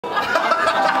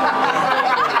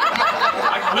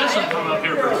Vincent coming up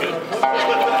here pretty good.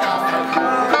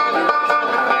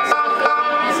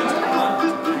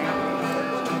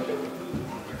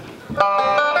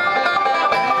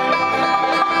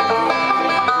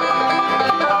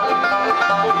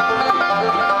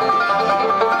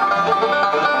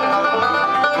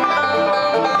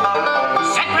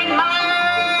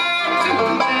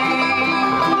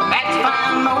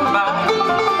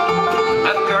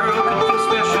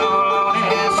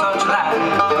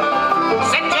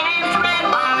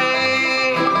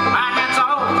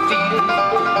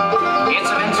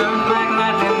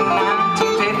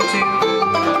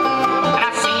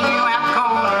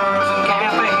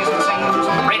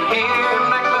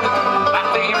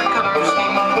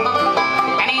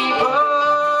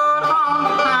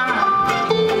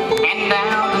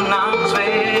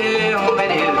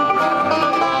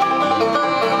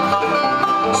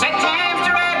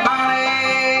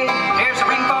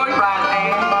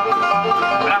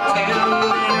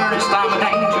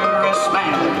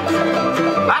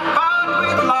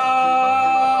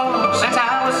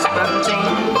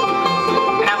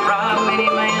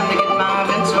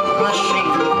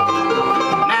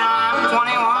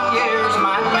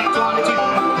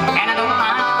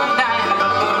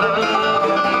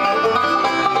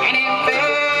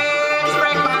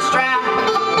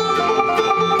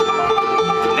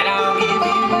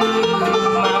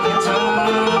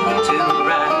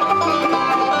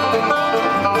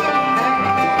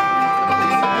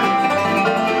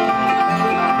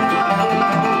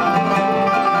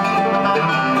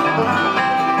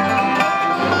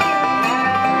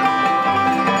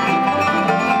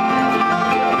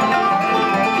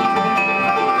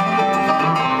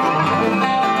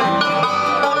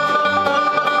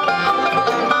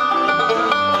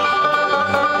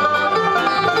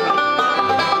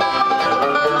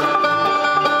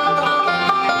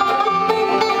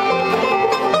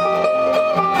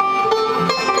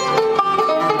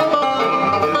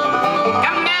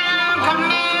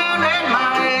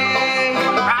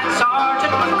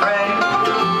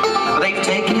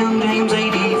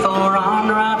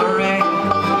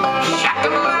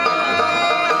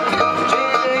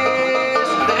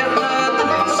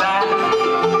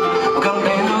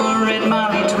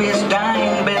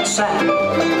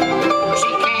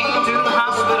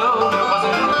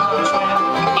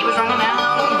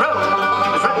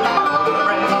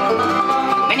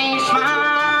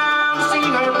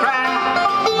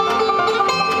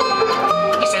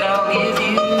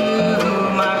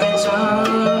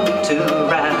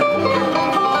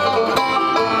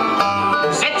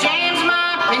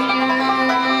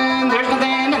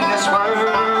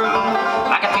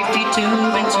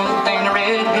 Vincent and a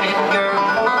red-headed girl.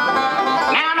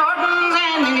 Now Nortons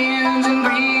and Indians and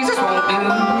breezes won't do.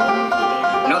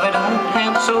 No, they don't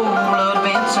have the soul of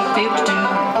Vincent 52.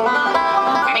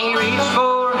 And he reached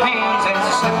for her hands as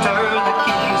he slipped her the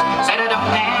keys. Said I don't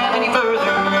have any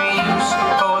further use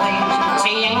for these.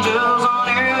 See angels on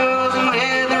arrows and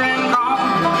leather and chrome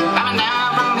coming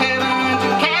down from heaven to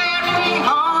carry me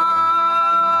home.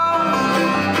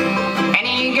 And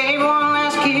he gave one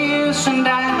last kiss and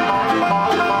died.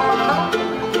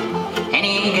 And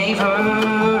he gave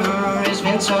her his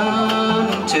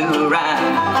Vincent to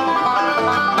ride.